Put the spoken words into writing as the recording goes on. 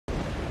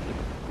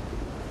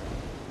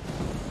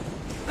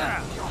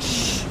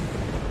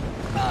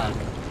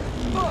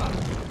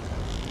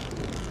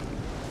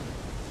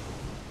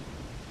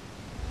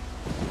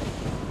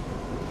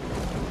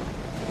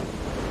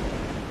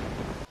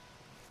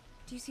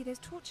Do you see those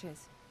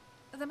torches?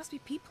 There must be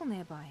people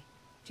nearby.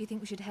 Do you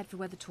think we should head for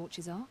where the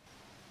torches are?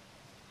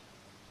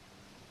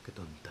 Qué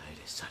tonta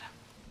eres, Sara.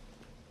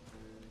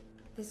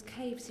 This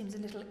cave seems a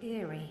little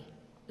eerie.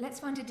 Let's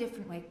find a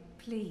different way,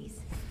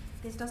 please.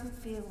 This doesn't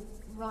feel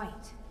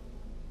right.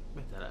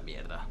 Vete a la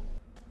mierda.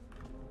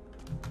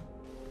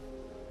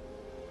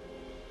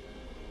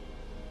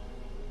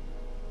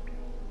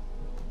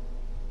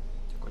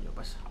 ¿Qué coño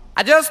pasa?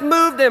 I just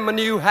moved in my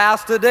new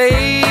house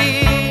today.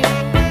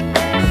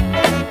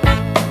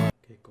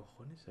 ¿Qué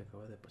cojones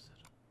acaba de pasar?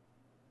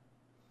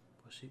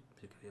 Pues sí,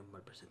 sí que había un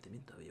mal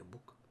presentimiento, había un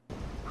bug.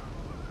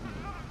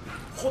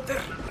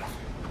 ¡Joder!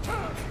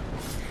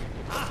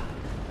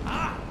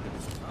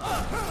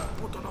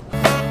 ¡Puto lobo!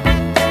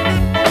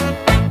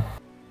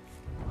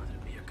 Madre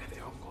mía, qué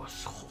de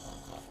hongos.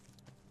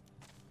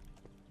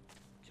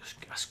 Dios,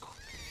 qué asco.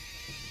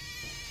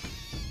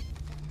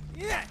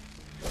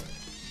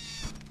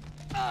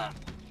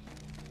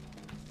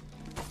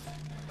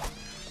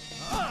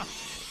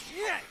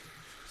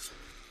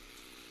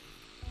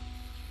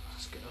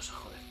 Asqueroso,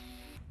 joder.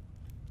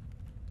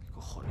 ¿Qué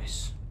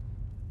cojones?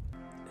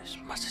 Es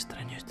más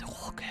extraño este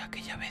juego que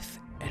aquella vez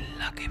en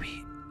la que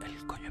vi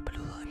el coño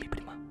peludo de mi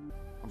prima.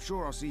 I'm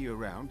sure I'll see you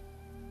around.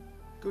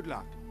 Good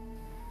luck.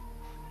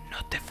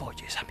 No te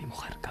folles a mi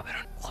mujer,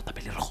 cabrón. J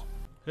pelirrojo.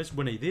 Es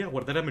buena idea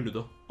guardar a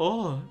menudo.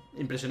 Oh,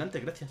 impresionante,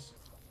 gracias.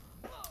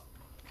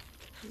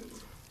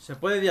 Se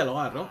puede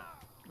dialogar, ¿no?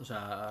 O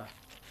sea,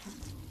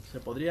 se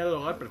podría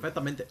dialogar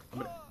perfectamente.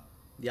 Hombre,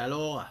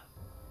 dialoga.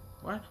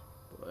 Bueno,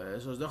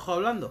 pues os dejo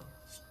hablando.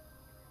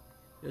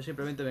 Yo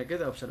simplemente me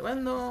quedo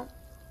observando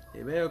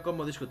y veo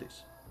cómo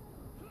discutís.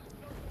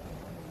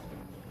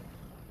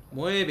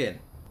 Muy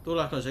bien. Tú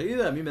lo has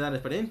conseguido, a mí me dan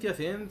experiencia,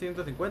 100,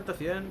 150,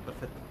 100,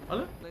 perfecto,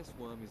 ¿vale?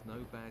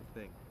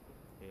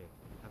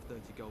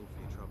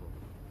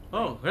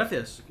 Oh,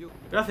 gracias.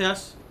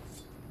 Gracias.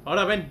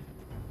 Ahora ven.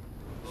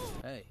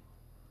 Hey.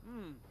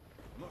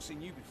 Not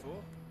seen you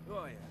before. Who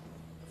are you?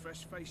 A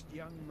fresh-faced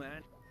young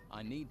man.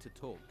 I need to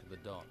talk to the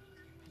Don.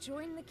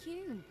 Join the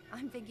queue.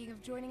 I'm thinking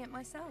of joining it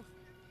myself.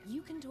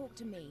 You can talk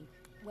to me.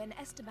 When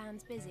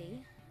Esteban's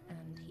busy,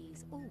 and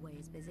he's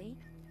always busy,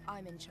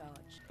 I'm in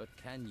charge. But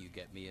can you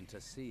get me in to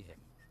see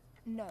him?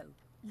 No.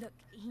 Look,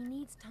 he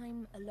needs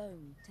time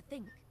alone to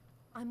think.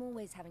 I'm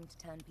always having to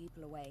turn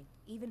people away,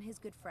 even his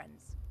good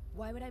friends.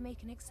 Why would I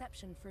make an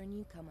exception for a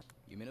newcomer?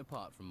 You mean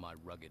apart from my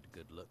rugged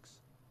good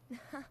looks?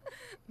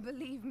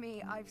 Believe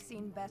me, I've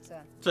seen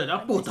better.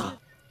 Será puta.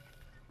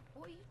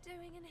 What are you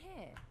doing in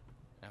here?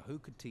 Now who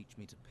could teach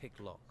me to pick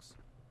locks?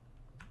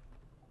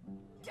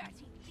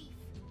 Dirty thief!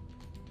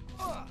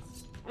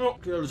 No,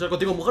 quiero luchar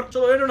contigo, mujer.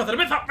 Solo era una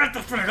cerveza. Vete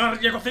a fregar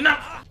y a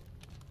cocinar.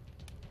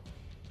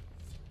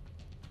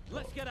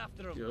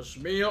 Dios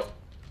mío.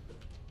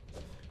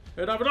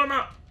 Era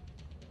broma.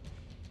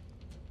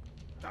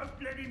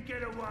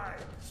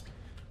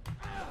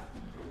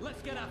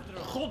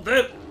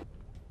 Joder.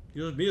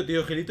 Dios mío,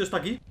 tío, Gelito está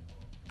aquí.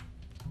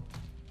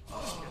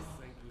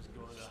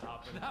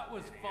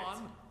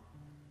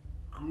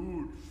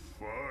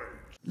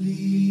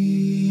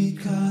 Lead,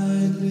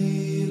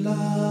 kindly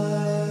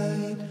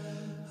light,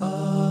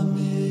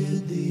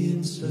 amid the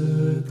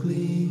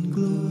encircling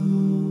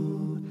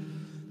gloom,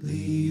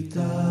 lead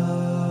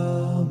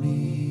thou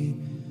me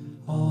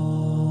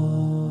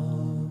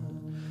on.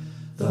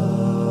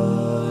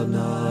 The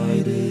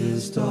night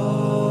is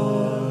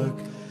dark,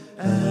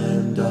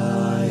 and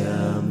I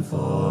am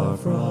far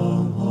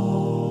from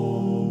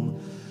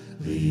home.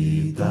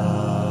 Lead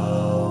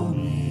thou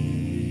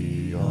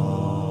me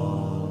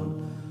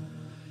on.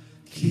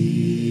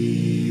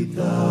 Keep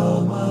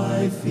thou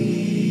my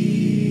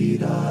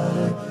feet,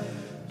 I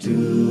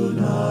do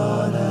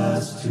not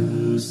ask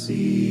to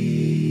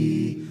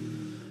see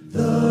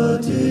the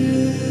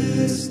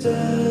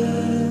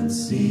distant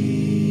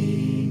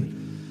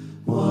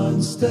scene.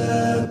 One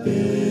step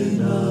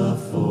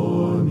enough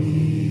for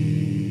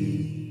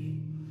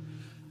me.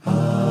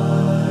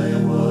 I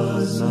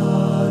was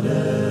not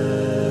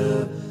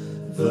ever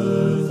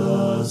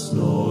thus,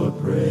 nor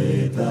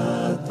prayed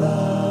that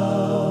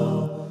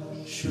thou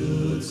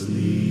shouldst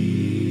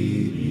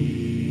lead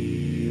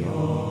me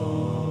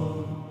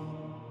on.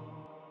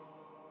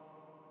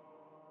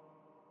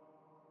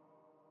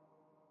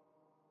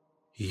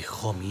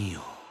 Hijo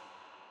mío,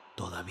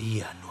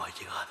 todavía no ha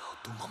llegado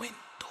tu momento.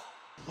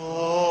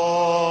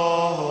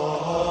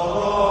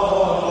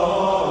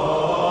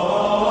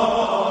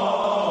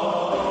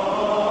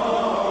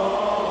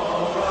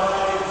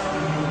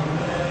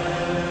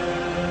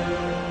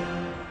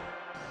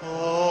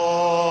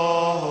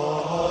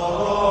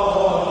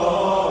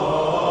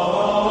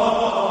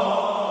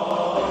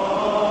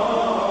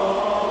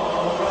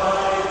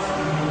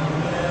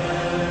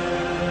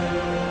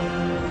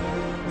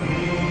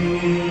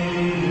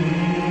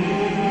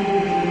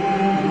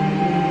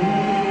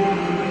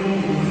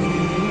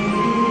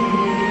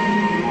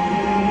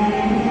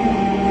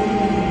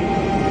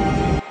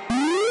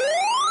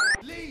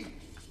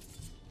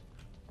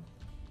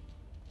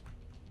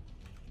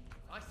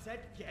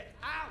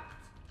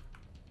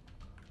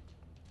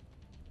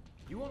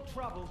 You want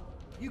trouble?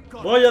 You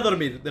got Voy a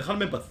dormir,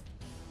 dejadme en paz.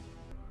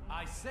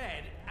 I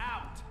said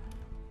out.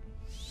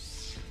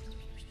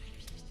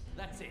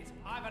 That's it.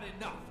 I've had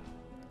enough.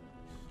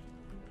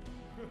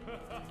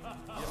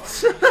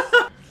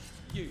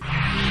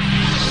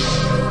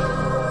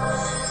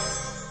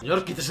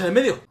 Señor, quítese de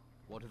medio.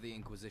 What are the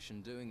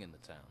Inquisition doing in the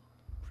town?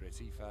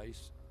 Pretty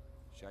face.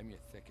 Shame you're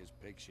thick as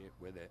pig shit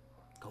with it.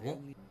 ¿Cómo?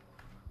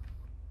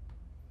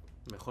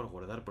 Mejor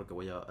guardar porque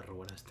voy a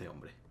robar a este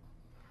hombre.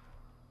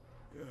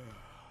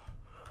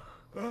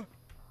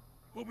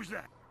 What was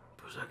that?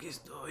 Pues aquí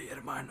estoy,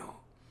 hermano.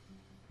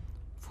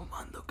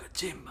 Fumando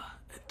cachimba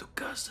en tu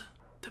casa.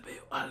 Te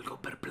veo algo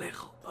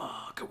perplejo.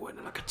 Ah, qué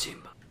buena la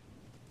cachimba.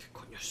 ¿Qué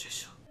coño es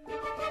eso?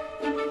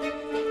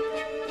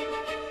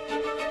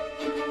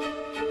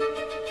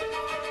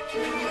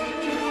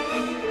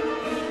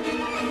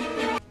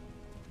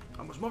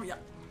 Vamos, movia.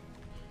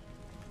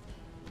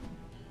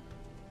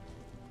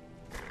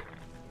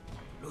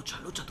 Lucha,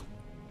 lucha tú.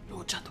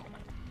 Lucha tú.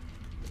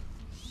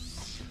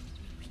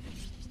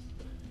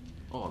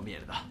 Oh,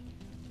 mierda.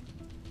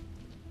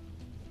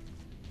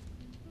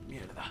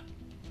 Mierda.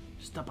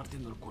 Se está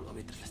partiendo el culo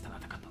mientras le están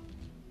atacando.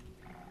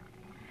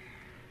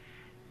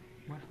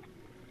 Bueno.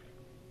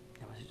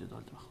 Ya me has hecho todo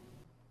el trabajo.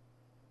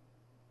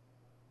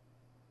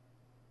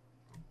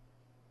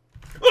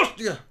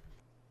 ¡Hostia!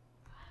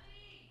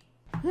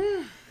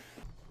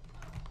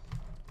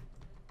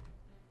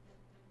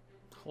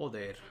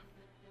 Joder.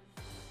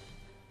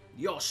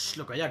 Dios,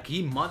 lo que hay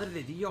aquí, madre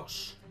de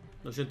Dios.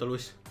 Lo siento,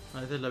 Luis.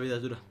 A veces la vida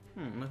es dura.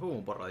 Me fumo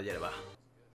un porro de hierba.